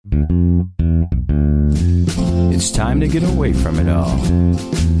It's time to get away from it all.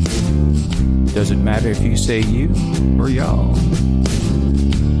 Doesn't matter if you say you or y'all.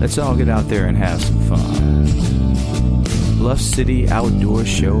 Let's all get out there and have some fun. Bluff City Outdoor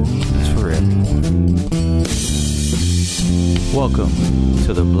Show is for everyone. Welcome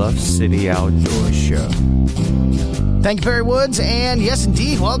to the Bluff City Outdoor Show. Thank you, Perry Woods, and yes,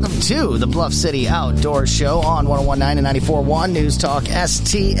 indeed, welcome to the Bluff City Outdoor Show on 101.9 and 94.1 News Talk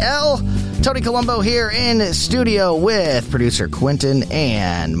STL. Tony Colombo here in studio with producer Quentin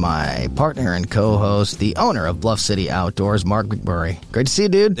and my partner and co-host, the owner of Bluff City Outdoors, Mark McMurray. Great to see you,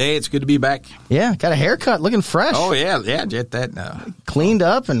 dude. Hey, it's good to be back. Yeah, got a haircut, looking fresh. Oh, yeah, get that. Cleaned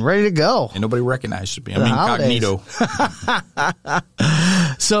up and ready to go. And nobody recognizes me. I'm incognito.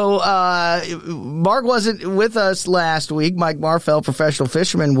 So, Mark wasn't with us last week. Mike Marfell, professional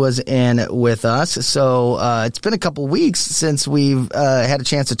fisherman, was in with us. So, it's been a couple weeks since we've had a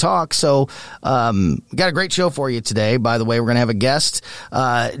chance to talk. So, got a great show for you today. By the way, we're going to have a guest,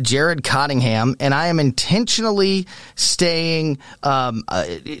 Jared Cottingham, and I am intentionally staying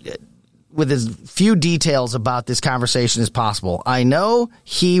with as few details about this conversation as possible. I know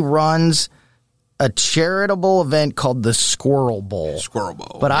he runs a charitable event called the Squirrel Bowl.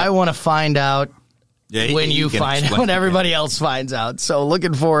 But I want to find out when you find out, when everybody else finds out. So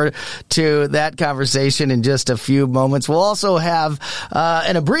looking forward to that conversation in just a few moments. We'll also have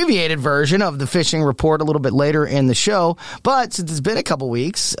an abbreviated version of the fishing report a little bit later in the show. But since it's been a couple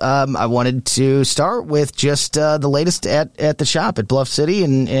weeks, I wanted to start with just the latest at the shop at Bluff City.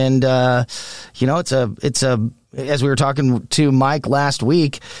 And you know, it's a as we were talking to Mike last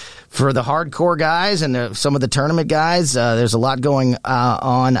week, for the hardcore guys and some of the tournament guys, there's a lot going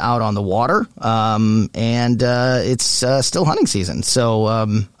on out on the water, and it's still hunting season. So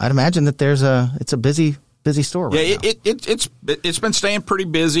I'd imagine that it's a busy store right now. It's been staying pretty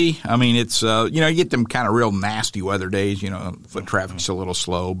busy. I mean, it's you get them kind of real nasty weather days. Foot traffic's a little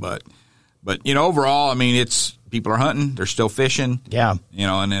slow, but overall, I mean, it's people are hunting, they're still fishing. Yeah,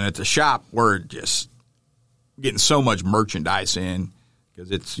 and then at the shop we're just getting so much merchandise in.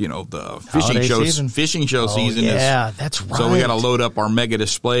 Because it's, the fishing show season. Yeah, that's right. So we got to load up our mega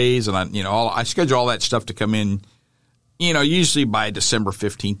displays, and I schedule all that stuff to come in. Usually by December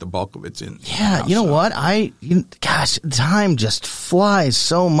 15th, the bulk of it's in. Yeah, you know what? Gosh, time just flies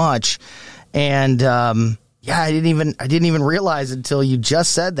so much, and I didn't even realize until you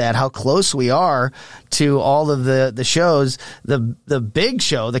just said that how close we are to all of the shows. The big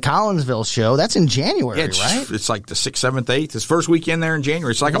show, the Collinsville show, that's in January, right? It's like the 6th, 7th, 8th. It's first weekend there in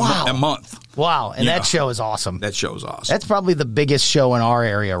January. It's like a month. Wow, and that show is awesome. That show is awesome. That's probably the biggest show in our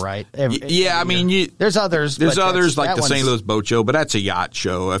area, right? I mean, there's others. There's others like the St. Louis Boat Show, but that's a yacht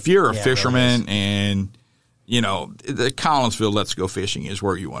show. If you're a fisherman and the Collinsville Let's Go Fishing is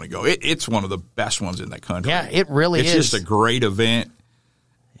where you want to go. It's one of the best ones in the country. Yeah, it really is. It's just a great event.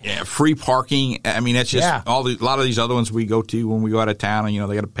 Yeah, free parking. I mean, that's just a lot of these other ones we go to when we go out of town, and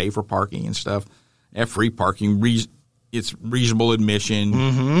they got to pay for parking and stuff. They have free parking. It's reasonable admission.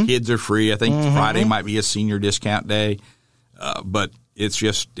 Mm-hmm. Kids are free. I think Friday might be a senior discount day, but it's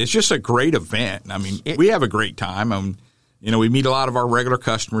just a great event. I mean, we have a great time. We meet a lot of our regular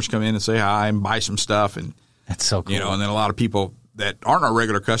customers come in and say hi and buy some stuff, and that's so cool. And then a lot of people that aren't our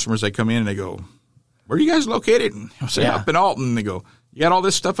regular customers, they come in and they go, "Where are you guys located?" And I'll say, "Up in Alton." And they go, "You got all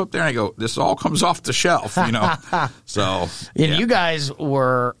this stuff up there?" And I go, "This all comes off the shelf." So and you guys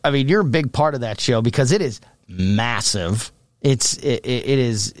were, you're a big part of that show because it is massive. It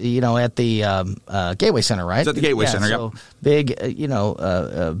is at the Gateway Center, right? It's at the Gateway Center. So big,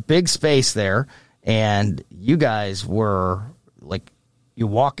 big space there, and you guys were like, you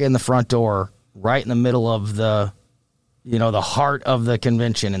walk in the front door right in the middle of the heart of the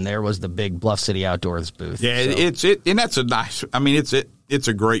convention, and there was the big Bluff City Outdoors booth. Yeah, and that's a nice. I mean, it's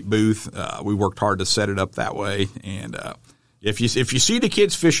a great booth. We worked hard to set it up that way, and if you see the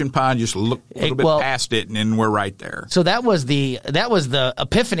kids fishing pond, just look a little bit past it, and then we're right there. So that was the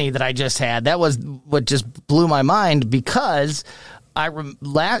epiphany that I just had. That was what just blew my mind, because I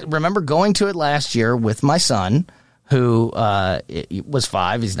remember going to it last year with my son, who was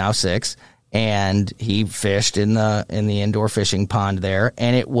 5. He's now 6. And he fished in the indoor fishing pond there,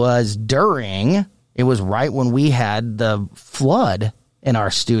 and it was right when we had the flood in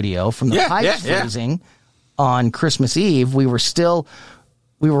our studio from the pipes freezing on Christmas Eve. We were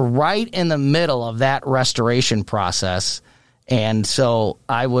right in the middle of that restoration process, and so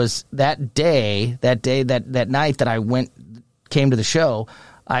I was that night that I came to the show,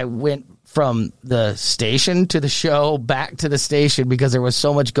 I went from the station to the show, back to the station, because there was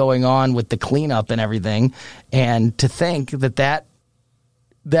so much going on with the cleanup and everything. And to think that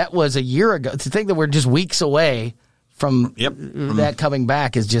that was a year ago. To think that we're just weeks away from that coming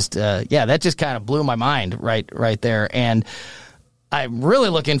back is just, that just kind of blew my mind right there. And I'm really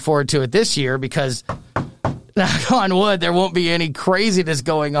looking forward to it this year because, knock on wood, there won't be any craziness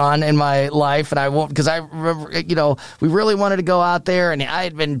going on in my life. And I won't, because I remember, we really wanted to go out there, and I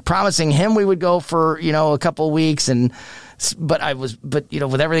had been promising him we would go for, a couple of weeks. But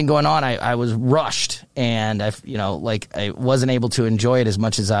with everything going on, I was rushed, and I wasn't able to enjoy it as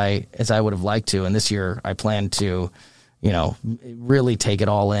much as I would have liked to. And this year I plan to, really take it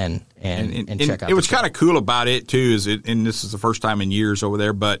all in and check out. It was kind of cool about it too, and this is the first time in years over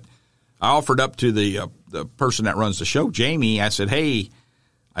there, but I offered up to the person that runs the show, Jamie. I said, "Hey,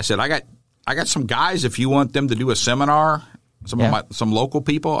 I got some guys. If you want them to do a seminar, some local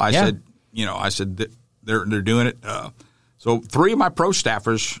people." I said that they're doing it. So 3 of my pro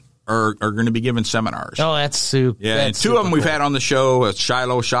staffers are going to be giving seminars. Oh, that's super. Yeah, and 2 of them we've had on the show.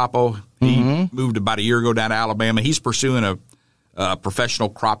 Shiloh Shapo. He moved about a year ago down to Alabama. He's pursuing a professional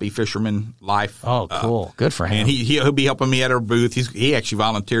crappie fisherman life. Oh, cool. Good for him. And he'll be helping me at our booth. He actually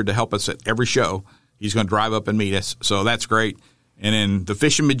volunteered to help us at every show. He's going to drive up and meet us. So that's great. And then the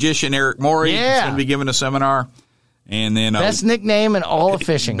fishing magician, Eric Morey, is going to be giving a seminar. And then best nickname in all of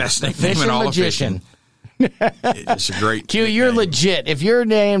fishing. Best nickname in all of fishing. It's a great Q, you're nickname. Legit. If your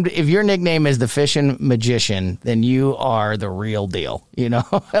nickname is the Fishing Magician, then you are the real deal.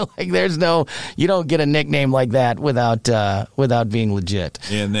 Like you don't get a nickname like that without being legit.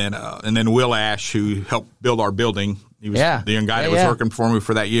 And then Will Ash, who helped build our building, he was the young guy that was working for me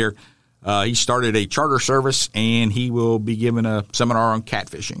for that year. He started a charter service, and he will be giving a seminar on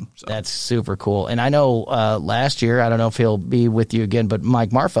catfishing. So. That's super cool. And I know last year, I don't know if he'll be with you again, but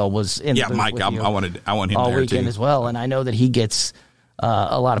Mike Marfell was in the booth Mike, with you I want him all there weekend too. as well. And I know that he gets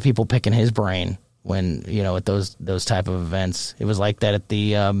a lot of people picking his brain when at those type of events. It was like that at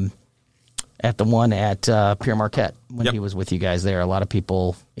the one at Pierre Marquette when he was with you guys there. A lot of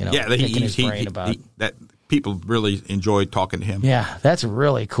people, picking his brain about that. People really enjoyed talking to him. Yeah, that's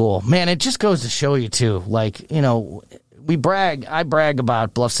really cool. Man, it just goes to show you, too. Like, I brag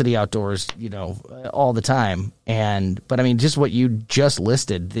about Bluff City Outdoors, all the time. But I mean, just what you just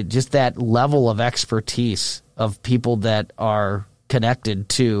listed, just that level of expertise of people that are connected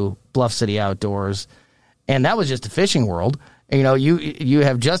to Bluff City Outdoors. And that was just the fishing world. You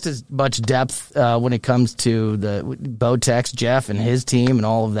have just as much depth when it comes to the Botex, Jeff and his team and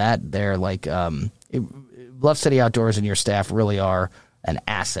all of that. They're like, Bluff City Outdoors and your staff really are an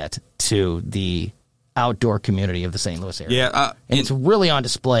asset to the outdoor community of the St. Louis area. Yeah, and it's really on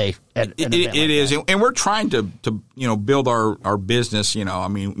display at an event it is, and we're trying to build our business. I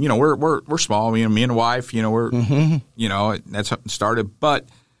mean, we're small. Me and the wife, we're that's how it started, but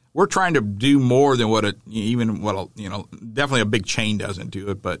we're trying to do more than definitely a big chain doesn't do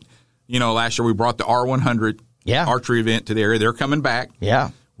it. But last year we brought the R100 archery event to the area. They're coming back.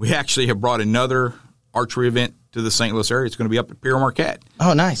 Yeah, we actually have brought another archery event to the St. Louis area. It's going to be up at Pierre Marquette.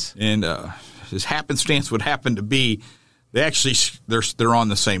 Oh, nice. And as happenstance would happen to be, they're on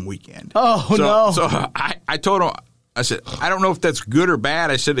the same weekend. Oh, no. So I told him, I said, I don't know if that's good or bad.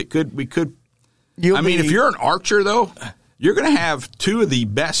 I said we could. If you're an archer, though, you're going to have 2 of the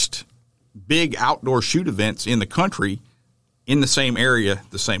best big outdoor shoot events in the country in the same area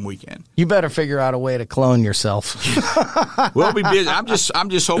the same weekend. You better figure out a way to clone yourself. We'll be busy. I'm just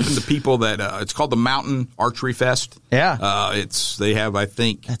hoping the people that it's called the Mountain Archery Fest. Yeah. They have, I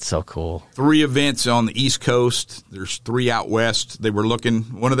think, that's so cool. 3 events on the East Coast. There's 3 out west. They were looking.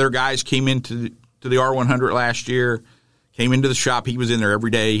 One of their guys came into the R100 last year. Came into the shop. He was in there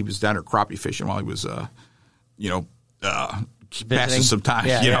every day. He was down there crappie fishing while he was, passing some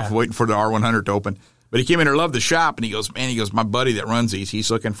time, waiting for the R100 to open. But he came in there, loved the shop, and he goes, my buddy that runs these, he's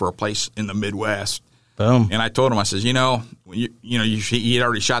looking for a place in the Midwest. Boom. And I told him, I says, he had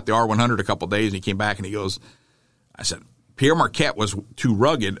already shot the R100 a couple of days, and he came back and he goes, I said, Pierre Marquette was too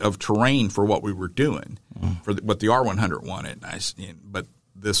rugged of terrain for what we were doing, for what the R100 wanted. But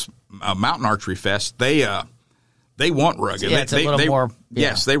this Mountain Archery Fest, they want rugged. Yeah, it's a little more.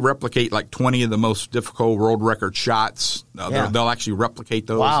 Yeah. Yes, they replicate like 20 of the most difficult world record shots. They'll actually replicate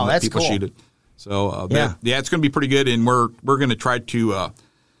those and let people shoot it. So it's going to be pretty good, and we're going to try to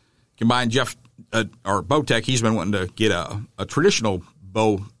combine Jeff or Bowtech. He's been wanting to get a traditional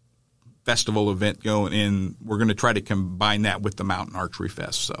bow festival event going, and we're going to try to combine that with the Mountain Archery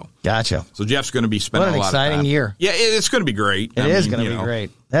Fest. So gotcha. So Jeff's going to be spending a lot of time. What an exciting year! Yeah, it's going to be great. It is going to be great.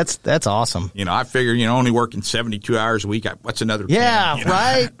 That's awesome. I figure only working 72 hours a week. What's another? 10,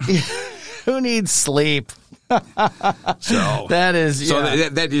 right. Who needs sleep? So that is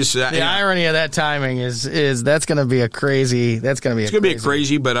that is the irony of that timing is that's going to be a crazy. That's going to be it's going to be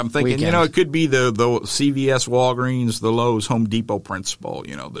crazy. But I'm thinking, weekend. it could be the CVS, Walgreens, the Lowe's, Home Depot principle.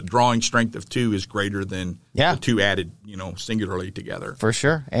 The drawing strength of two is greater than the two added, singularly together. For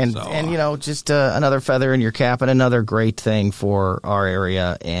sure, and just another feather in your cap and another great thing for our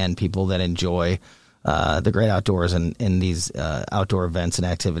area and people that enjoy the great outdoors and in these outdoor events and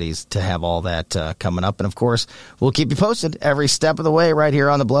activities to have all that coming up. And, of course, we'll keep you posted every step of the way right here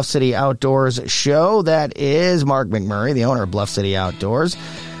on the Bluff City Outdoors Show. That is Mark McMurray, the owner of Bluff City Outdoors.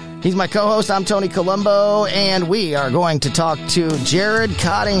 He's my co-host. I'm Tony Colombo, and we are going to talk to Jared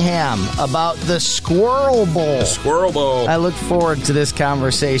Cottingham about the Squirrel Bowl. The Squirrel Bowl. I look forward to this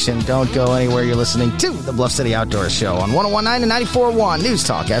conversation. Don't go anywhere. You're listening to the Bluff City Outdoors Show on 101.9 and 94.1 News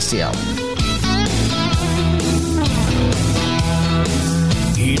Talk STL.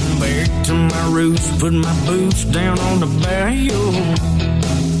 Getting back to my roots, put my boots down on the bayou.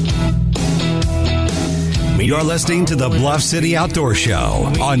 You're listening to the Bluff City Outdoor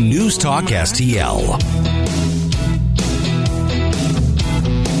Show on News Talk STL.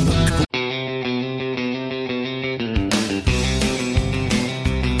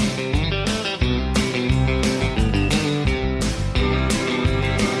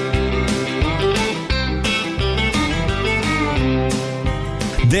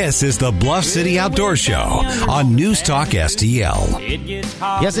 This is the Bluff City Outdoor Show on News Talk STL.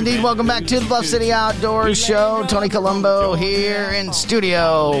 Yes, indeed. Welcome back to the Bluff City Outdoors Show. Tony Colombo here in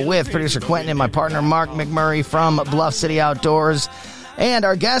studio with producer Quentin and my partner Mark McMurray from Bluff City Outdoors. And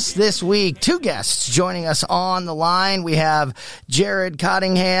our guests this week, two guests joining us on the line. We have Jared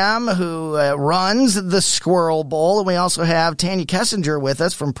Cottingham, who runs the Squirrel Bowl. And we also have Tanya Kessinger with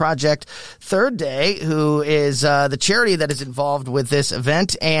us from Project Third Day, who is the charity that is involved with this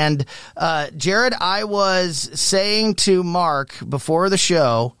event. And Jared, I was saying to Mark before the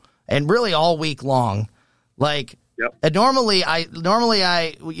show, and really all week long, and normally I,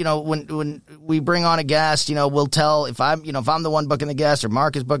 when we bring on a guest, we'll tell if I'm the one booking the guest or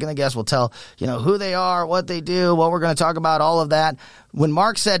Mark is booking the guest, we'll tell, who they are, what they do, what we're going to talk about, all of that. When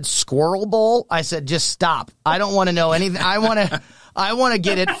Mark said Squirrel Bowl, I said, just stop. I don't want to know anything. I want to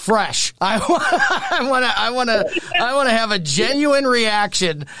get it fresh. I want to have a genuine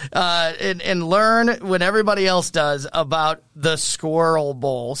reaction and learn when everybody else does about the Squirrel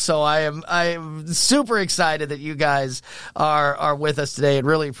Bowl. So I am super excited that you guys are with us today and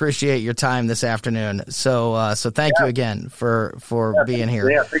really appreciate your time this afternoon. So thank you again for being here.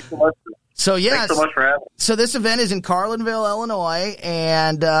 Yeah, thanks so much. So yes, thanks so much for having me. So this event is in Carlinville, Illinois,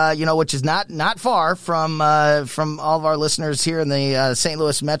 and which is not far from all of our listeners here in the St.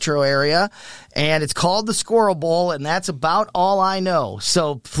 Louis metro area, and it's called the Squirrel Bowl, and that's about all I know.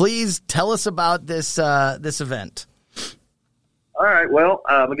 So please tell us about this event. All right. Well,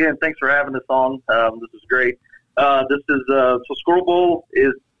 again, thanks for having us on. This is great. So Squirrel Bowl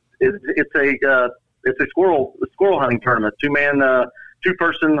is a squirrel hunting tournament,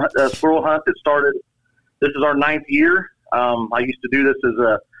 two-person squirrel hunt that started. This is our 9th year. I used to do this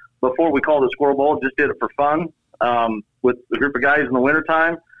before we called it Squirrel Bowl, just did it for fun with a group of guys in the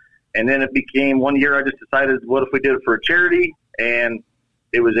wintertime. And then it became one year I just decided, what if we did it for a charity? And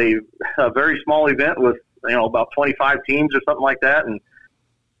it was a very small event with, about 25 teams or something like that. And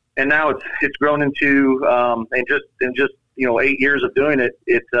now it's grown into, in just 8 years of doing it,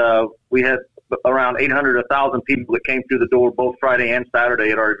 we had around 800, 1,000 people that came through the door both Friday and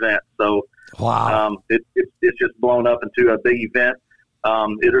Saturday at our event. So, wow, it's just blown up into a big event.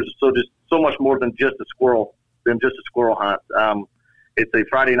 It is just so much more than just a squirrel hunt. It's a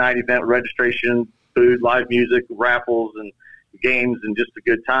Friday night event, registration, food, live music, raffles, and games, and just a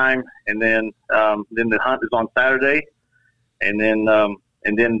good time. And then the hunt is on Saturday, and then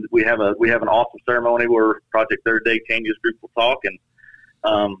we have an awesome ceremony where Project Third Day Tanya's group will talk, and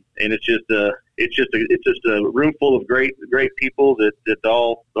it's just a room full of great people that they're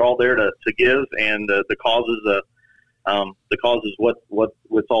all there to give, and the cause is what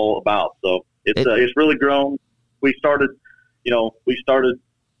it's all about. So it's really grown. We started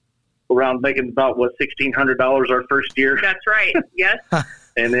around making about $1,600 our first year. That's right. Yes.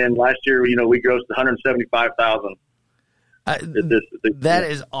 And then last year, we grossed $175,000. That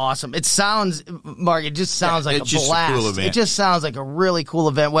is awesome. It sounds, Mark, it just sounds like a blast. A cool event. It just sounds like a really cool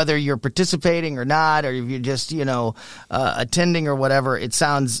event, whether you're participating or not, or if you're just, attending or whatever. It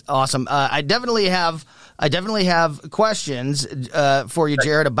sounds awesome. I definitely have questions for you,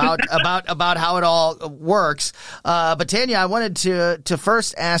 Jared, about how it all works. But Tanya, I wanted to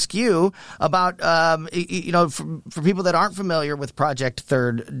first ask you about for people that aren't familiar with Project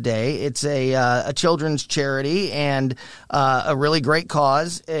Third Day. It's a children's charity and a really great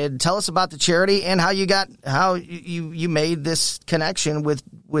cause. Tell us about the charity and how you made this connection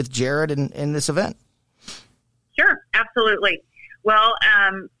with Jared in this event. Sure, absolutely. Well,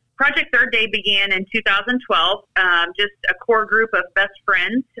 Project Third Day began in 2012. Just a core group of best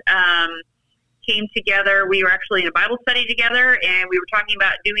friends came together. We were actually in a Bible study together, and we were talking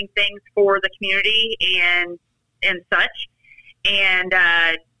about doing things for the community and such. And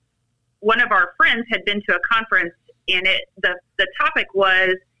one of our friends had been to a conference, and the topic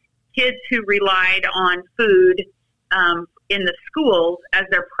was kids who relied on food in the schools as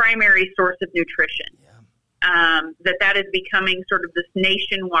their primary source of nutrition. That is becoming sort of this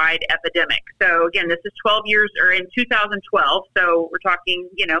nationwide epidemic. So again, this is 12 years, or in 2012. So we're talking,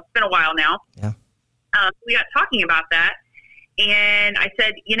 it's been a while now. Yeah. We got talking about that, and I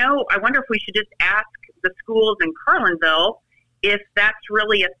said, I wonder if we should just ask the schools in Carlinville if that's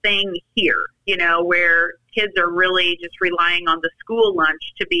really a thing here, where kids are really just relying on the school lunch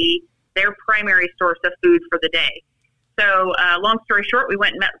to be their primary source of food for the day. So long story short, we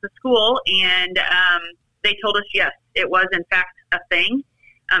went and met with the school, and they told us, yes, it was in fact a thing.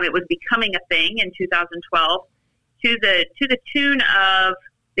 It was becoming a thing in 2012 to the tune of,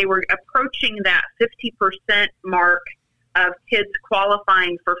 they were approaching that 50% mark of kids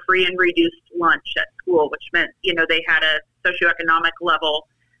qualifying for free and reduced lunch at school, which meant, they had a socioeconomic level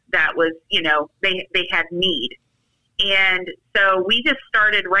that was, they had need. And so we just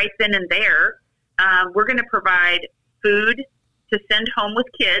started right then and there. We're going to provide food to send home with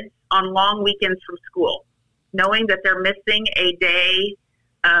kids on long weekends from school, knowing that they're missing a day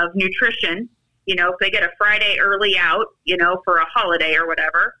of nutrition. If they get a Friday early out, for a holiday or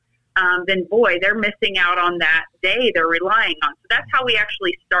whatever, then boy, they're missing out on that day they're relying on. So that's how we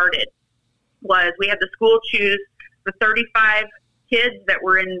actually started, was we had the school choose the 35 kids that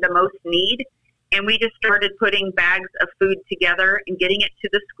were in the most need, and we just started putting bags of food together and getting it to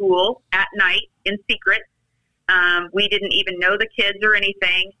the school at night in secret. We didn't even know the kids or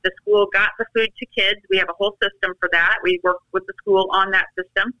anything. The school got the food to kids. We have a whole system for that. We worked with the school on that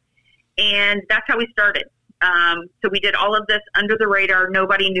system, and that's how we started. So we did all of this under the radar.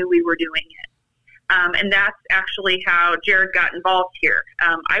 Nobody knew we were doing it. And that's actually how Jared got involved here.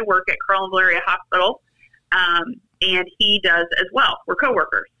 I work at Carlinville Area Hospital, and he does as well. We're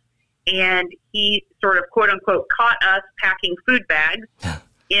coworkers. And he sort of, quote unquote, caught us packing food bags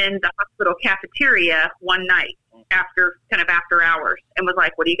in the hospital cafeteria one night after hours, and was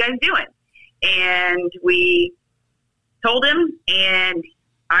like, what are you guys doing? And we told him, and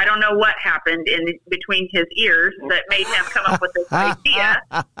I don't know what happened in between his ears that made him come up with this idea,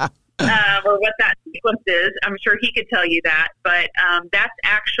 or what that sequence is. I'm sure he could tell you that, but that's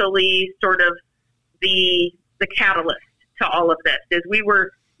actually sort of the catalyst to all of this, is we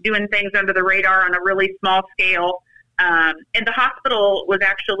were doing things under the radar on a really small scale. And the hospital was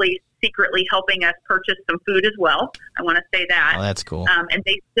actually secretly helping us purchase some food as well. I want to say that. Oh, that's cool. And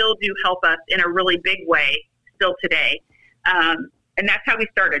they still do help us in a really big way still today. And that's how we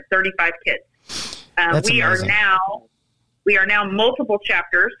started, 35 kids. We amazing. We are now multiple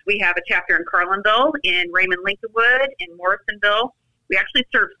chapters. We have a chapter in Carlinville, in Raymond Lincolnwood, in Morrisonville. We actually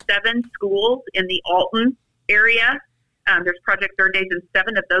serve 7 schools in the Alton area. There's Project Third Days in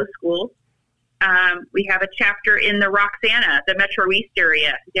 7 of those schools. We have a chapter in the Roxana, the Metro East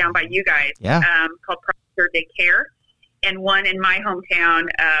area, down by you guys, called Project Third Day Care, and one in my hometown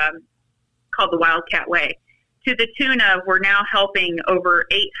called the Wildcat Way. To the tune of, we're now helping over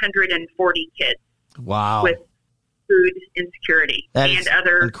 840 kids. Wow. With food insecurity and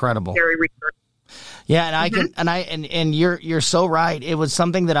other incredible resources. Yeah, and I can, and you're so right. It was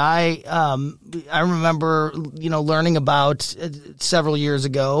something that I remember, learning about several years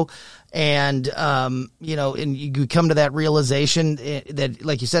ago, and and you come to that realization that,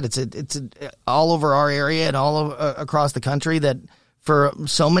 like you said, it's all over our area and all over, across the country, that for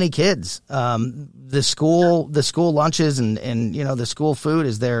so many kids, the school lunches and the school food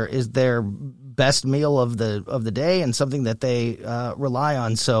is their best meal of the day, and something that they rely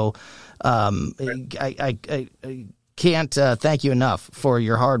on. So I can't thank you enough for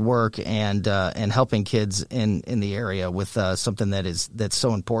your hard work and helping kids in the area with something that's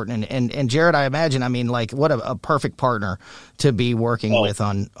so important. And Jared, I imagine, I mean, like, what a perfect partner to be working with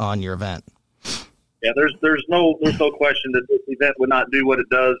on your event. Yeah, there's no question that this event would not do what it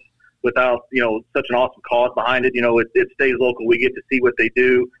does without, you know, such an awesome cause behind it. You know, it stays local. We get to see what they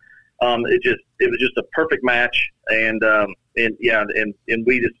do. It was just a perfect match, and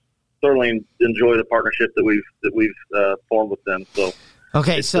we just thoroughly enjoy the partnership that we've formed with them. So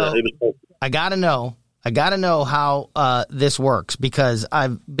okay, so it was perfect. I gotta know how this works, because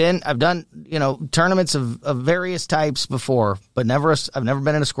I've done, you know, tournaments of various types before, but I've never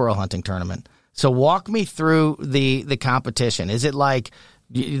been in a squirrel hunting tournament. So walk me through the competition. Is it like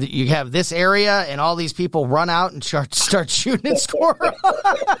you have this area and all these people run out and start shooting at squirrel,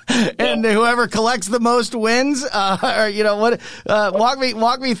 and whoever collects the most wins? Or, you know what? Walk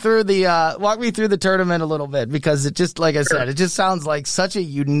me through the tournament a little bit, because it just, like I said, it just sounds like such a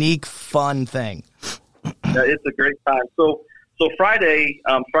unique, fun thing. Yeah, it's a great time. So Friday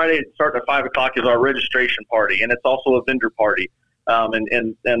starting at 5:00 is our registration party, and it's also a vendor party.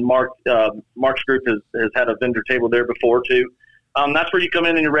 And Mark's group has had a vendor table there before too. That's where you come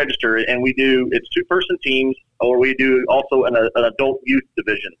in and you register, and it's 2-person teams, or we do also an adult youth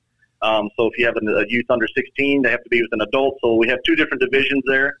division. So if you have a youth under 16, they have to be with an adult. So we have 2 different divisions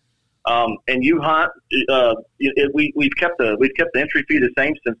there. And you hunt. We've kept the entry fee the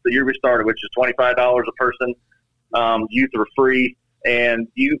same since the year we started, which is $25 a person. Youth are free, and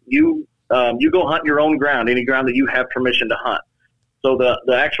you go hunt your own ground, any ground that you have permission to hunt. So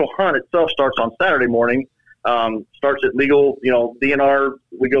the actual hunt itself starts on Saturday morning. Starts at legal, you know, DNR.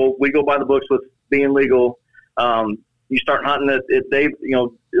 We go by the books with being legal. You start hunting at the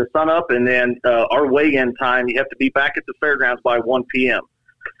sun up, and then our weigh-in time, you have to be back at the fairgrounds by 1 p.m.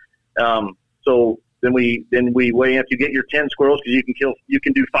 So then we weigh in. If you get your 10 squirrels, because you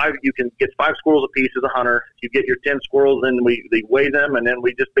can get 5 squirrels a piece as a hunter. If you get your 10 squirrels, then they weigh them, and then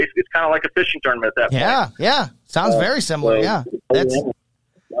we just basically, it's kind of like a fishing tournament at that point. Yeah. Sounds very similar. Yeah. Then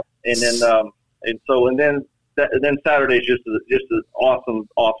Saturday is just an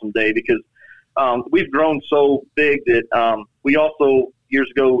awesome day, because we've grown so big that we also years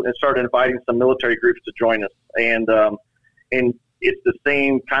ago started inviting some military groups to join us, and it's the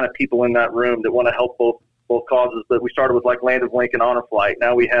same kind of people in that room that want to help both causes. But we started with like Land of Lincoln Honor Flight.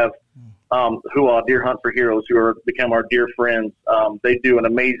 Now we have Hua Deer Hunt for Heroes, who are become our dear friends. They do an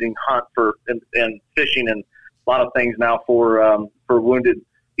amazing hunt and fishing and a lot of things now for wounded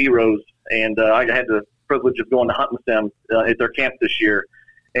heroes. And I had the privilege of going to hunt with them at their camp this year.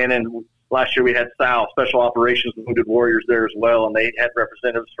 And then last year we had SAL, Special Operations and Wounded Warriors, there as well, and they had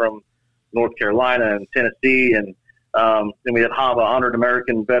representatives from North Carolina and Tennessee, and then we had HAVA, Honored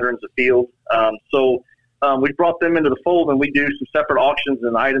American Veterans of Field. So we brought them into the fold, and we do some separate auctions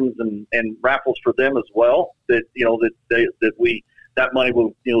and items and raffles for them as well. That that money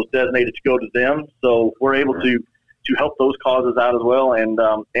will is designated to go to them. So we're able to help those causes out as well. And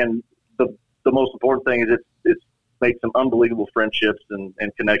the most important thing is it's made some unbelievable friendships and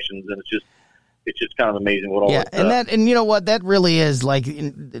connections, and it's just kind of amazing what all and you know what, that really is like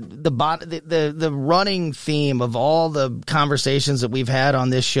the running theme of all the conversations that we've had on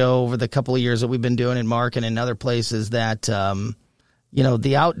this show over the couple of years that we've been doing in Mark and in other places, that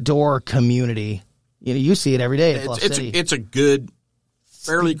the outdoor community, you see it every day at Bluff City. It's a good,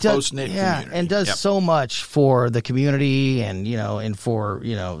 fairly close-knit community. And does so much for the community and for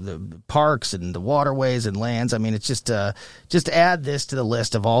the parks and the waterways and lands. I mean, it's just add this to the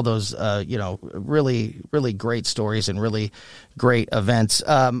list of all those really, really great stories and really great events.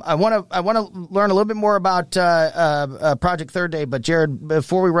 I want to learn a little bit more about Project Third Day, but Jared,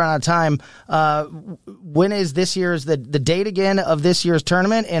 before we run out of time, when is this year's the date again of this year's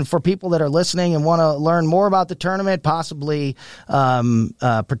tournament? And for people that are listening and want to learn more about the tournament, possibly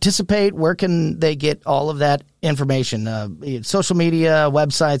participate, where can they get all of that information? Social media,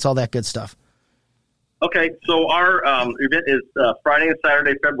 websites, all that good stuff. Okay, so our event is Friday and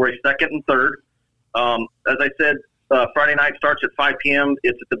Saturday, February 2nd and 3rd. As I said, Friday night starts at 5 p.m.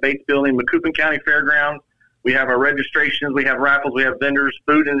 It's at the Bates Building, Macoupin County Fairgrounds. We have our registrations, we have raffles, we have vendors,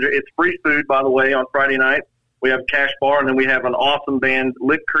 food, and it's free food, by the way, on Friday night. We have cash bar, and then we have an awesome band.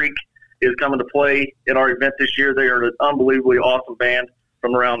 Lick Creek is coming to play at our event this year. They are an unbelievably awesome band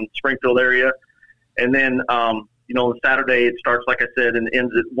from around the Springfield area. And then, Saturday it starts, like I said, and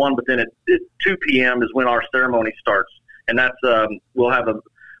ends at 1, but then at 2 p.m. is when our ceremony starts. And that's,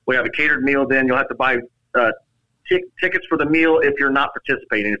 we have a catered meal then. You'll have to buy tickets for the meal if you're not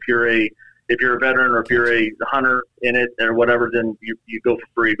participating. If you're a veteran or if you're a hunter in it or whatever, then you go for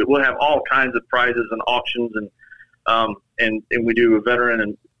free. But we'll have all kinds of prizes and auctions and and we do a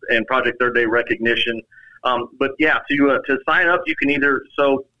veteran and Project Third Day recognition. But yeah, to sign up, you can to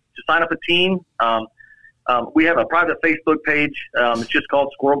sign up a team. We have a private Facebook page. It's just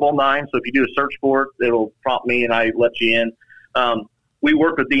called Squirrel Bowl 9. So if you do a search for it, it'll prompt me and I let you in. We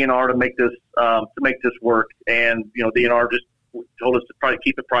work with DNR to make this work, and DNR just told us to probably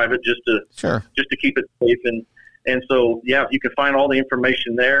keep it private just to keep it safe. And so yeah, you can find all the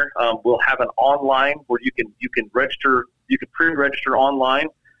information there. We'll have an online where you can register. You can pre-register online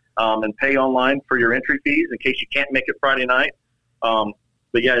and pay online for your entry fees in case you can't make it Friday night.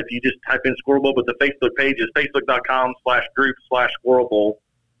 But yeah, if you just type in Squirrel Bowl, but the Facebook page is facebook.com/group/Squirrel Bowl,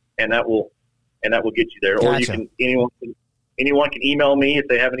 and that will get you there. Gotcha. Or anyone can email me if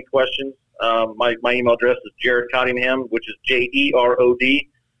they have any questions. My email address is Jared Cottingham, which is JerodCottingham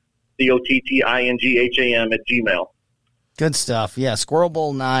 @gmail. Good stuff. Yeah, Squirrel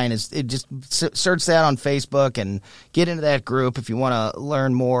Bowl 9 just search that on Facebook and get into that group if you want to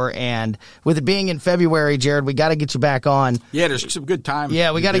learn more. And with it being in February, Jared, we got to get you back on. Yeah, there's some good time.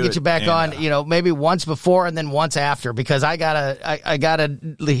 Yeah, we got to get you back on. Maybe once before and then once after, because I gotta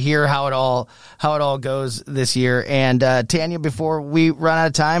hear how it all goes this year. And Tanya, before we run out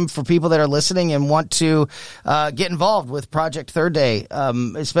of time, for people that are listening and want to get involved with Project Third Day,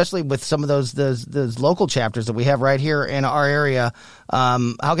 especially with some of those local chapters that we have right here in our area,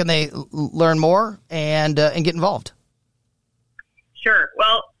 how can they learn more and get involved? Sure.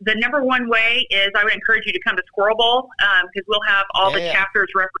 Well, the number one way is I would encourage you to come to Squirrel Bowl because we'll have all the chapters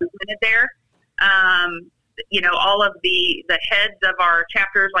represented there. All of the heads of our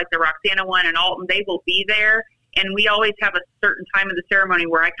chapters, like the Roxana one and Alton, they will be there. And we always have a certain time of the ceremony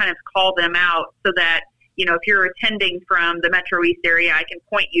where I kind of call them out so that, if you're attending from the Metro East area, I can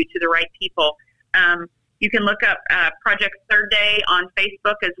point you to the right people. You can look up Project Third Day on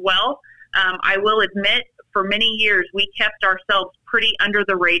Facebook as well. I will admit, for many years, we kept ourselves pretty under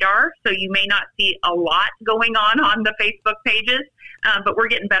the radar, so you may not see a lot going on the Facebook pages, but we're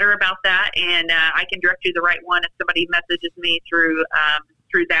getting better about that, and I can direct you to the right one if somebody messages me through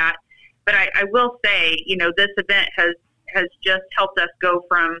that. But I will say, this event has just helped us go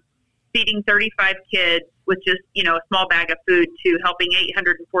from feeding 35 kids with just, a small bag of food to helping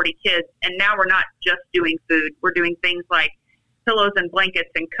 840 kids. And now we're not just doing food. We're doing things like pillows and blankets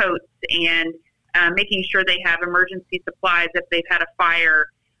and coats and making sure they have emergency supplies if they've had a fire,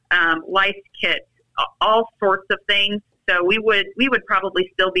 life kits, all sorts of things. So we would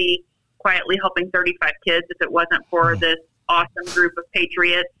probably still be quietly helping 35 kids if it wasn't for this awesome group of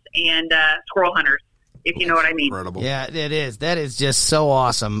patriots and squirrel hunters, if you know what I mean. Incredible. Yeah, it is. That is just so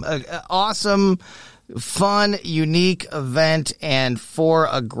awesome. Awesome, fun, unique event, and for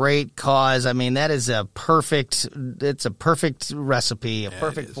a great cause. I mean, that is a perfect recipe, a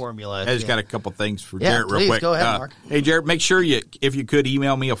perfect formula. I just got a couple things for Jared real quick. Go ahead, Mark. Hey, Jared, make sure if you could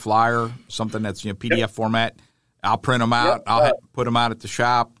email me a flyer, something that's PDF format. I'll print them out. I'll put them out at the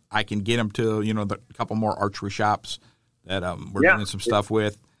shop. I can get them to, the couple more archery shops that we're doing some stuff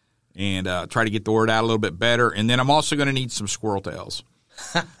with, and try to get the word out a little bit better. And then I'm also going to need some squirrel tails.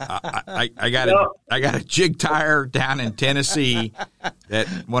 I got a jig tire down in Tennessee that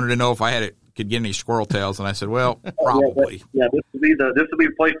wanted to know if I could get any squirrel tails, and I said, well, probably. This will be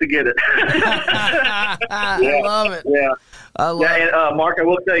the place to get it. I love it. Yeah. And Mark, I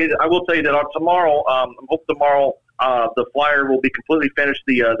will tell you that tomorrow, I hope tomorrow the flyer will be completely finished.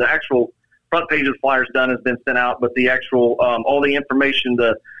 The actual front page of the flyer is done, has been sent out, but the actual all the information,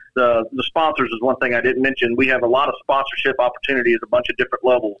 the sponsors is one thing I didn't mention. We have a lot of sponsorship opportunities, a bunch of different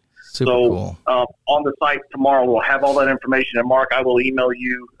levels. Super cool. On the site tomorrow, we'll have all that information. And Mark, I will email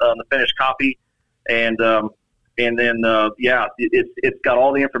you the finished copy, and then it's got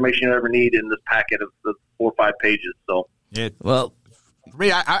all the information you ever need in this packet of the 4 or 5 pages. So well. For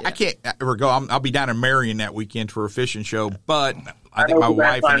me, I can't ever go. I'll be down in Marion that weekend for a fishing show, but I think my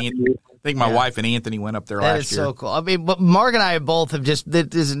wife and Anthony went up there last year. That is so cool. I mean, but Mark and I both have just,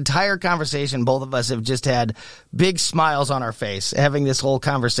 this entire conversation, both of us have just had big smiles on our face having this whole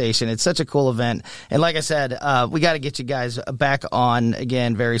conversation. It's such a cool event. And like I said, we got to get you guys back on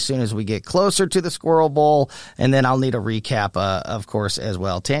again very soon as we get closer to the Squirrel Bowl. And then I'll need a recap, of course, as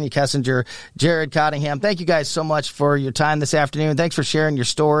well. Tanya Kessinger, Jared Cottingham, thank you guys so much for your time this afternoon. Thanks for sharing your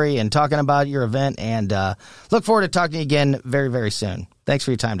story and talking about your event. And look forward to talking to you again very, very soon. Thanks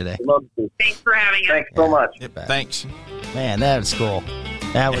for your time today. Thanks for having us. Thanks so much. Yep, thanks. Man, that was cool.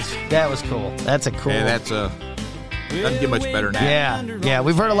 That was cool. That's a cool. Yeah, doesn't get much better now. Yeah.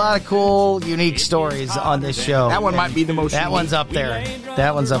 We've heard a lot of cool, unique stories on this show. That one might be the most. That one's up there.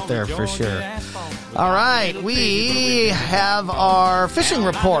 That one's up there for sure. All right, we have our fishing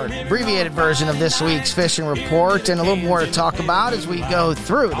report, abbreviated version of this week's fishing report, and a little more to talk about as we go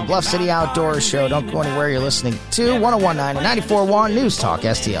through the Bluff City Outdoors Show. Don't go anywhere. You're listening to 101.9 and 94.1 News Talk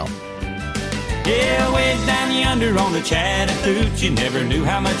STL. Yeah, way down yonder on the Chattahoochee, you never knew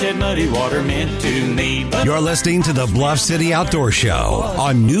how much that muddy water meant to me. But You're listening to the Bluff City Outdoor Show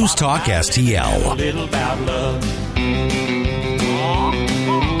on News Talk STL. a little about love.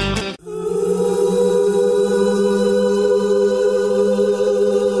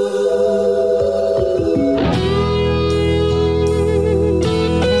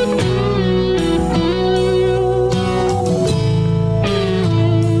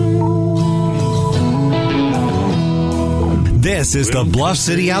 This is the Bluff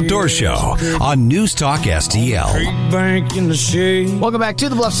City Outdoor Show on News Talk STL. Bank in the shade. Welcome back to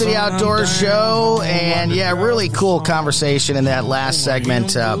the Bluff City Outdoors Show, and really cool conversation in that last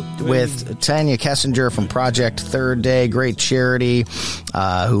segment with Tanya Kessinger from Project Third Day, great charity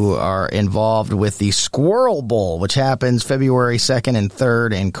who are involved with the Squirrel Bowl, which happens February 2nd and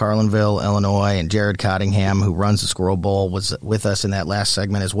 3rd in Carlinville, Illinois, and Jared Cottingham, who runs the Squirrel Bowl, was with us in that last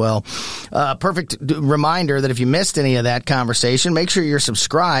segment as well. Perfect reminder that if you missed any of that conversation, make sure you're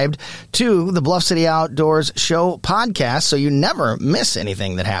subscribed to the Bluff City Outdoors Show podcast so you never miss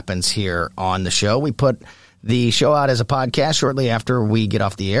anything that happens here on the show. We put the show out as a podcast shortly after we get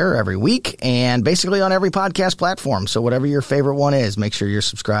off the air every week, and basically on every podcast platform. So whatever your favorite one is, make sure you're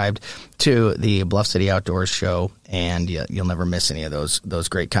subscribed to the Bluff City Outdoors Show, and you'll never miss any of those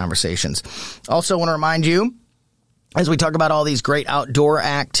great conversations. Also want to remind you, as we talk about all these great outdoor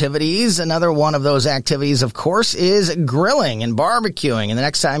activities, another one of those activities, of course, is grilling and barbecuing. And the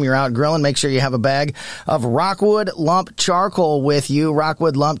next time you're out grilling, make sure you have a bag of Rockwood Lump Charcoal with you.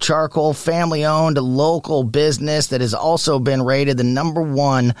 Rockwood Lump Charcoal, family-owned local business that has also been rated the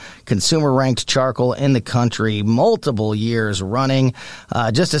 #1 consumer-ranked charcoal in the country multiple years running.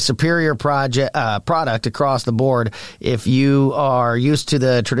 Just a superior product across the board. If you are used to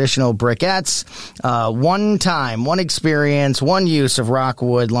the traditional briquettes, one experience, one use of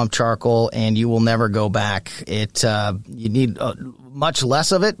Rockwood Lump Charcoal, and you will never go back. You need much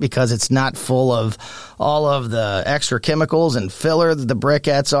less of it because it's not full of all of the extra chemicals and filler that the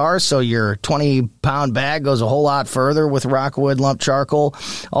briquettes are. So your 20-pound bag goes a whole lot further with Rockwood Lump Charcoal.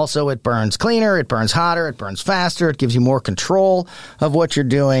 Also, it burns cleaner, it burns hotter, it burns faster, it gives you more control of what you're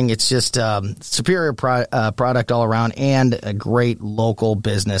doing. It's just superior product all around, and a great local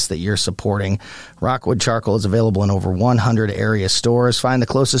business that you're supporting. Rockwood Charcoal is available in over 100 area stores. Find the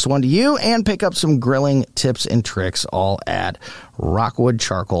closest one to you and pick up some grilling tips and tricks all at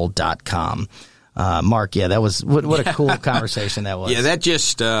rockwoodcharcoal.com. Mark, that was what a cool conversation that was. Yeah, that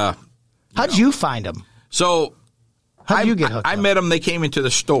just how'd you find them? So how'd you get hooked I up? met them. They came into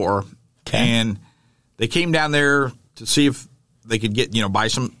the store, and they came down there to see if they could get buy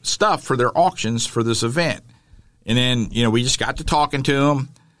some stuff for their auctions for this event. And then we just got to talking to them.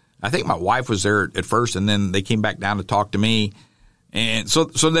 I think my wife was there at first, and then they came back down to talk to me. And so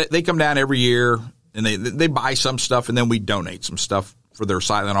they come down every year, and they buy some stuff, and then we donate some stuff for their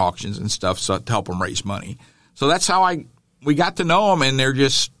silent auctions and stuff to help them raise money. So that's how we got to know them, and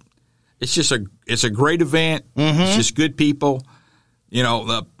it's a great event. Mm-hmm. It's just good people.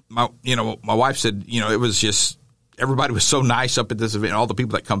 My wife said, it was just everybody was so nice up at this event. All the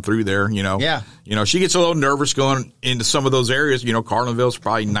people that come through there, Yeah. She gets a little nervous going into some of those areas. Carlinville's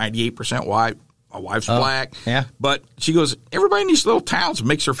probably 98% white. My wife's black. Yeah. But she goes, everybody in these little towns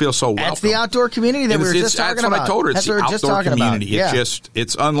makes her feel so welcome. That's the outdoor community that we were just talking about. That's what I told her. It's the outdoor community. Yeah.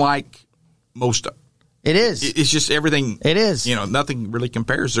 It's unlike most. It is. It's just everything. It is. Nothing really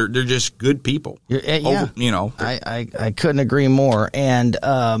compares. They're just good people. Yeah. I couldn't agree more. And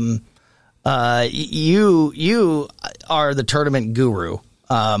you are the tournament guru.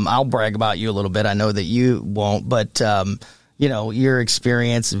 I'll brag about you a little bit. I know that you won't, but your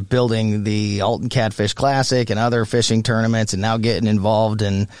experience of building the Alton Catfish Classic and other fishing tournaments, and now getting involved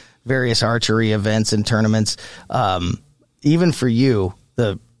in various archery events and tournaments. Even for you,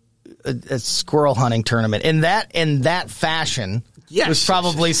 a squirrel hunting tournament in that fashion. Yes. Was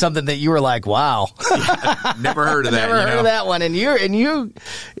probably something that you were like, wow. Yeah, never heard of that. Never heard of that one. And you're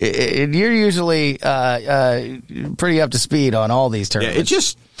usually pretty up to speed on all these tournaments. Yeah, it's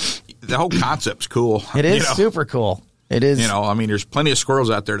just the whole concept's cool. It is super cool. It is. There's plenty of squirrels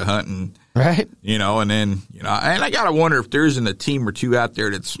out there to hunt, and right. And then and I gotta wonder if there isn't a team or two out there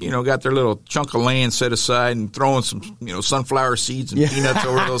that's got their little chunk of land set aside and throwing some sunflower seeds and peanuts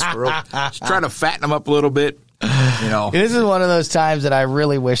over those squirrels. Just try to fatten them up a little bit. This is one of those times that I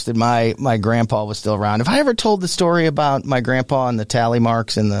really wish that my grandpa was still around. Have I ever told the story about my grandpa and the tally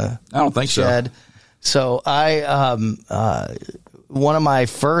marks in the I don't think shed? So. So one of my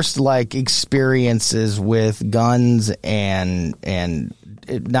first experiences with guns and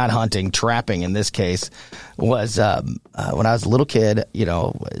not hunting, trapping in this case, was when I was a little kid,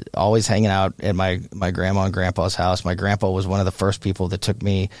 always hanging out at my grandma and grandpa's house. My grandpa was one of the first people that took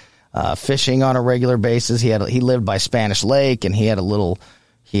me fishing on a regular basis. He lived by Spanish Lake, and he had a little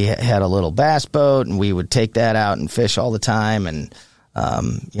bass boat, and we would take that out and fish all the time. And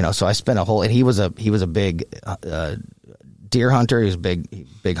so I spent and he was a big deer hunter. He was a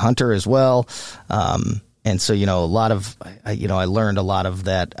big hunter as well. And so, a lot of, I learned a lot of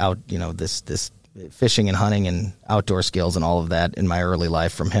that out, this fishing and hunting and outdoor skills and all of that in my early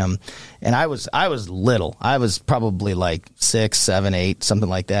life from him. And I was little. I was probably 6, 7, 8, something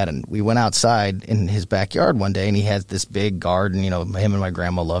like that. And we went outside in his backyard one day, and he had this big garden. Him and my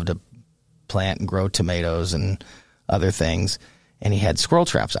grandma loved to plant and grow tomatoes and other things. And he had squirrel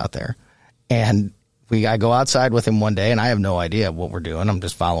traps out there. And I go outside with him one day, and I have no idea what we're doing. I'm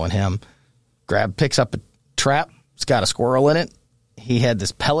just following him. Picks up a trap. It's got a squirrel in it. He had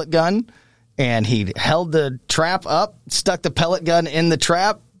this pellet gun, and he held the trap up, stuck the pellet gun in the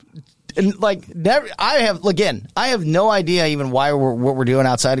trap. And I have no idea even what we're doing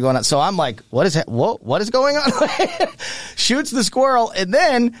outside going on. So I'm like, what is going on? Shoots the squirrel, and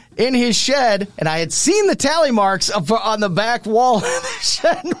then in his shed, and I had seen the tally marks on the back wall of the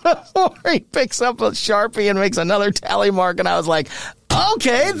shed before. He picks up a Sharpie and makes another tally mark, and I was like,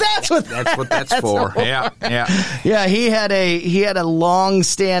 okay, that's what that's for. Yeah. Yeah, he had a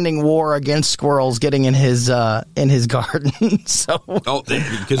long-standing war against squirrels getting in his garden. So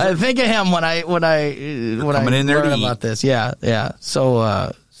I think of him when I learned about this. Yeah.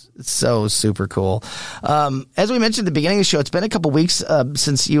 So super cool. As we mentioned at the beginning of the show, it's been a couple weeks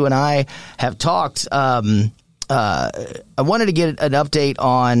since you and I have talked. I wanted to get an update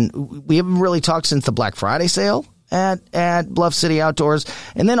on. We haven't really talked since the Black Friday sale at Bluff City Outdoors,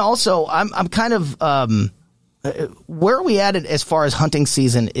 and then also I'm kind of where are we at as far as hunting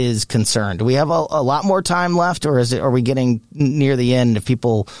season is concerned? Do we have a lot more time left, or are we getting near the end? If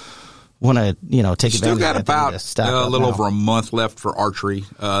people want to take advantage, still got of about a little over a month left for archery.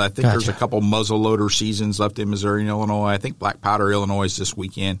 I think there's a couple muzzleloader seasons left in Missouri and Illinois. I think Black Powder, Illinois, is this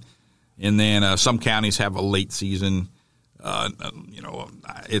weekend, and then some counties have a late season.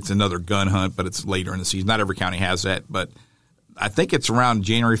 It's another gun hunt, but it's later in the season. Not every county has that, but I think it's around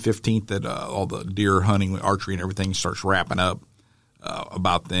January 15th that all the deer hunting, archery, and everything starts wrapping up.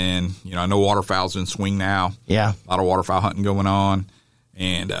 About then, I know waterfowl's in swing now. Yeah, a lot of waterfowl hunting going on,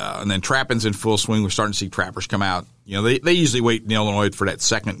 and then trapping's in full swing. We're starting to see trappers come out. They usually wait in Illinois for that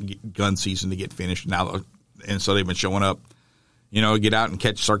second gun season to get finished now, and so they've been showing up. Get out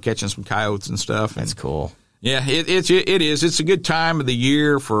and start catching some coyotes and stuff. That's cool. Yeah, it is. It's a good time of the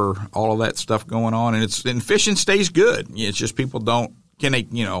year for all of that stuff going on, and fishing stays good. It's just people they want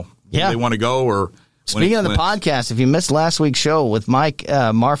to go or. Speaking of the podcast, if you missed last week's show with Mike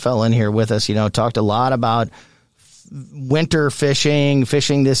Marfell in here with us, talked a lot about winter fishing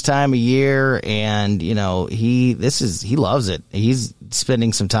this time of year, and he loves it. He's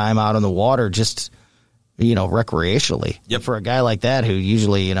spending some time out on the water just recreationally. Yep. For a guy like that who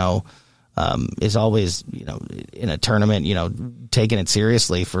usually is always, in a tournament, taking it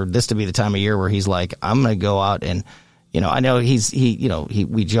seriously, for this to be the time of year where he's like, I'm going to go out and, I know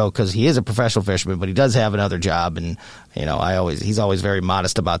we joke because he is a professional fisherman, but he does have another job. And, he's always very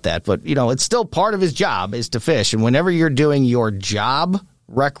modest about that. But, it's still part of his job is to fish. And whenever you're doing your job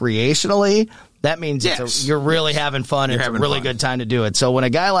recreationally, that means you're really having fun. It's a really good time to do it. So when a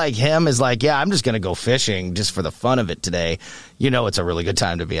guy like him is like, yeah, I'm just going to go fishing just for the fun of it today, it's a really good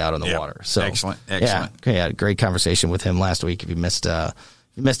time to be out on the water. So excellent. Yeah, great conversation with him last week. If you missed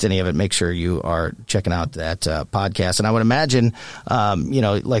any of it, make sure you are checking out that podcast. And I would imagine,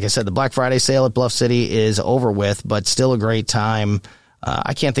 like I said, the Black Friday sale at Bluff City is over with, but still a great time.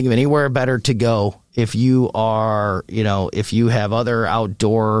 I can't think of anywhere better to go if you are, if you have other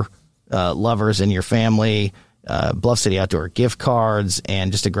outdoor lovers in your family. Bluff City Outdoor gift cards,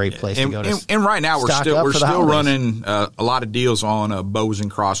 and just a great place to go. And right now we're still running a lot of deals on bows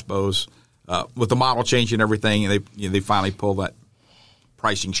and crossbows with the model change and everything. And they finally pull that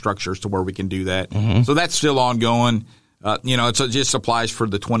pricing structures to where we can do that. Mm-hmm. So that's still ongoing. It just applies for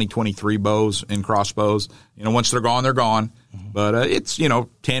the 2023 bows and crossbows. Once they're gone, they're gone. Mm-hmm. But it's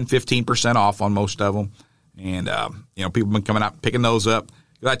 10-15% off on most of them, and people have been coming out and picking those up.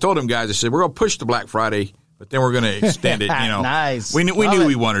 I told them guys, I said, we're going to push the Black Friday, but then we're going to extend it. Nice. We knew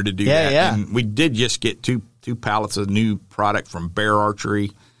we wanted to do that. Yeah. And we did just get two pallets of new product from Bear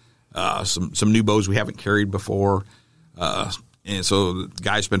Archery, some new bows we haven't carried before. And so the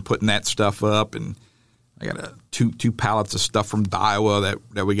guys been putting that stuff up, and I got two pallets of stuff from Iowa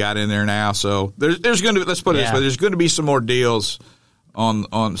that we got in there now. So there's going to, let's put it this way, there's going to be some more deals on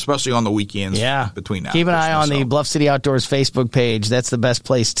especially on the weekends. Between now. Keep an eye on the Bluff City Outdoors Facebook page. That's the best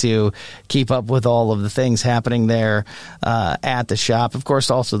place to keep up with all of the things happening there at the shop. Of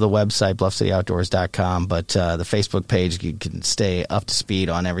course, also the website, bluffcityoutdoors.com. But the Facebook page, you can stay up to speed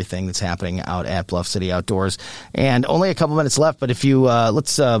on everything that's happening out at Bluff City Outdoors. And only a couple minutes left, but if you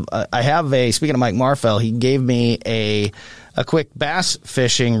I have speaking of Mike Marfell, he gave me a quick bass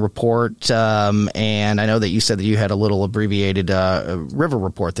fishing report, and I know that you said that you had a little abbreviated river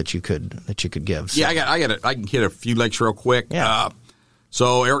report that you could give. So. Yeah, I can hit a few lakes real quick. Yeah.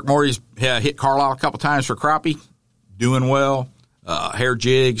 So Eric Morey's hit Carlisle a couple times for crappie, doing well. Hair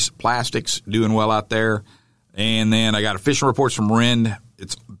jigs, plastics, doing well out there. And then I got a fishing reports from Rend.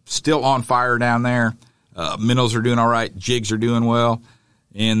 It's still on fire down there. Minnows are doing all right. Jigs are doing well.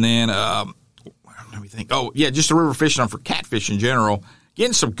 And then let me think. Oh, yeah, just the river fishing for catfish in general.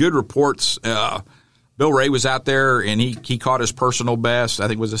 Getting some good reports. Bill Ray was out there, and he caught his personal best. I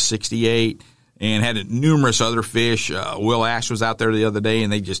think it was a 68, and had numerous other fish. Will Ash was out there the other day,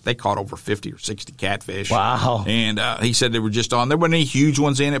 and they caught over 50 or 60 catfish. Wow. And he said they were just on. There weren't any huge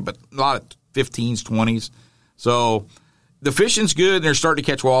ones in it, but a lot of 15s, 20s. So the fishing's good, and they're starting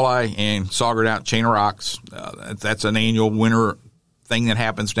to catch walleye and sauger out Chain of Rocks. That's an annual winter thing that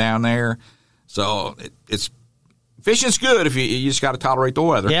happens down there. So it's fishing's good if you just got to tolerate the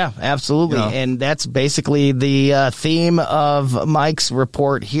weather. Yeah, absolutely. You know? And that's basically the theme of Mike's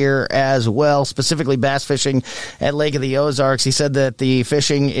report here as well, specifically bass fishing at Lake of the Ozarks. He said that the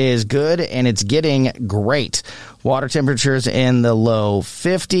fishing is good and it's getting great. Water temperatures in the low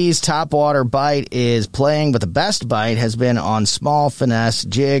 50s. Top water bite is playing, but the best bite has been on small finesse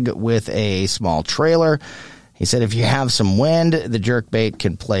jig with a small trailer. He said if you have some wind, the jerkbait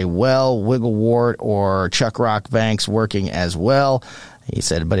can play well. Wigglewort or Chuck Rock banks working as well. He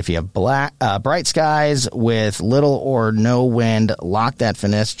said, but if you have bright skies with little or no wind, lock that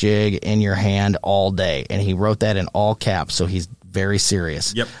finesse jig in your hand all day. And he wrote that in all caps, so he's very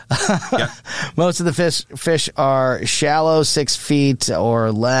serious. Yep. Most of the fish are shallow, 6 feet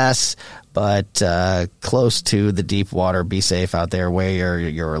or less, but close to the deep water. Be safe out there. Wear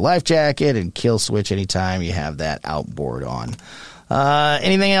your life jacket and kill switch anytime you have that outboard on.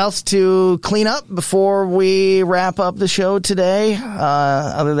 Anything else to clean up before we wrap up the show today?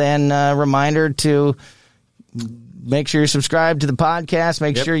 Other than a reminder to make sure you're subscribed to the podcast.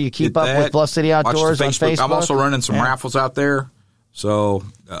 Make sure you keep up with Bluff City Outdoors on Facebook. I'm also running some raffles out there. So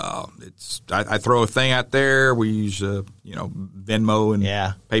I throw a thing out there. We use Venmo and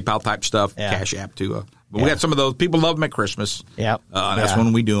PayPal type stuff, Cash App too. But we got some of those. People love them at Christmas. Yep. That's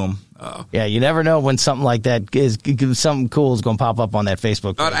when we do them. You never know when something like that something cool is going to pop up on that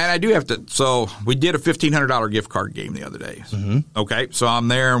Facebook page. And I do have to. So we did a $1,500 gift card game the other day. Mm-hmm. Okay, so I'm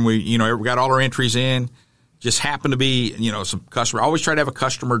there and we got all our entries in. Just happened to be some customer. I always try to have a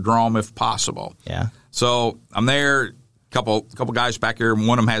customer draw them if possible. Yeah. So I'm there. Couple guys back here, and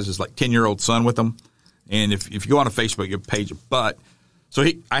one of them has his 10-year-old son with him. And if you go on to Facebook, you have a page. But so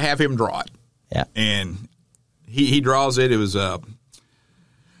I have him draw it. Yeah. And he draws it. It was I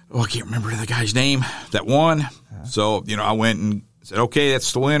can't remember the guy's name that won. So I went and said, okay,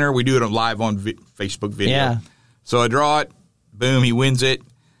 that's the winner. We do it live on Facebook video. Yeah. So I draw it. Boom, he wins it.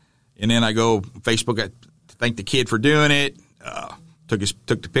 And then I go Facebook. I thank the kid for doing it. Took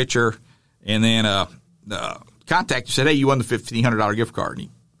the picture, and then contact said, hey, you won the $1,500 gift card. And he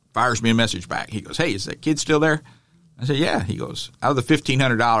fires me a message back. He goes, hey, is that kid still there? I said, yeah. He goes, out of the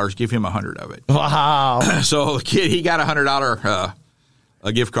 $1,500, give him $100 of it. Wow. So the kid, he got $100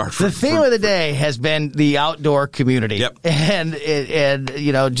 a gift card. The theme of the day has been the outdoor community. Yep.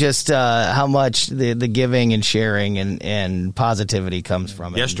 And just how much the giving and sharing and positivity comes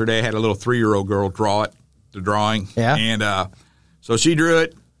from it. Yesterday I had a little 3-year-old girl draw it, the drawing. Yeah. And so she drew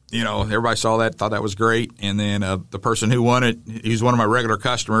it. Everybody saw that, thought that was great. And then the person who won it, he's one of my regular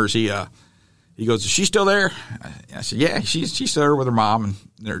customers. He goes, is she still there? I said, yeah, she's still there with her mom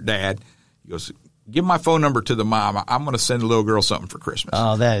and her dad. He goes, give my phone number to the mom. I'm going to send the little girl something for Christmas.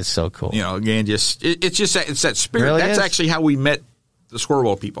 Oh, that is so cool. Again, it's that spirit. Really That's is. actually how we met the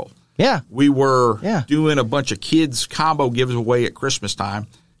Squirrel people. Yeah. We were doing a bunch of kids combo giveaway at Christmas time.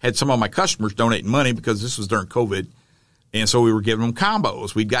 Had some of my customers donating money because this was during COVID. And so we were giving them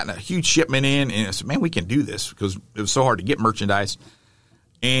combos. We'd gotten a huge shipment in, and I said, man, we can do this because it was so hard to get merchandise.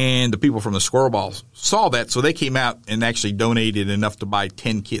 And the people from the Squirrel Ball saw that, so they came out and actually donated enough to buy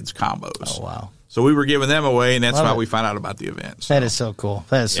 10 kids combos. Oh, wow. So we were giving them away, and that's how we found out about the event. So. That is so cool.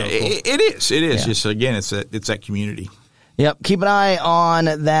 That is so cool. It is. It is. Yeah. Just, again, it's that community. Yep. Keep an eye on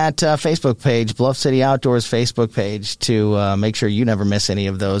that Facebook page, Bluff City Outdoors Facebook page, to make sure you never miss any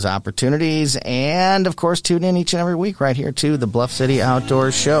of those opportunities. And, of course, tune in each and every week right here to the Bluff City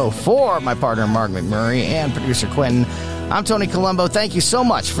Outdoors Show. For my partner, Mark McMurray, and producer Quentin, I'm Tony Colombo. Thank you so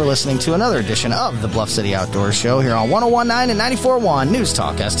much for listening to another edition of the Bluff City Outdoors Show here on 101.9 and 94.1 News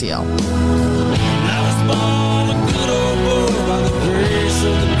Talk STL.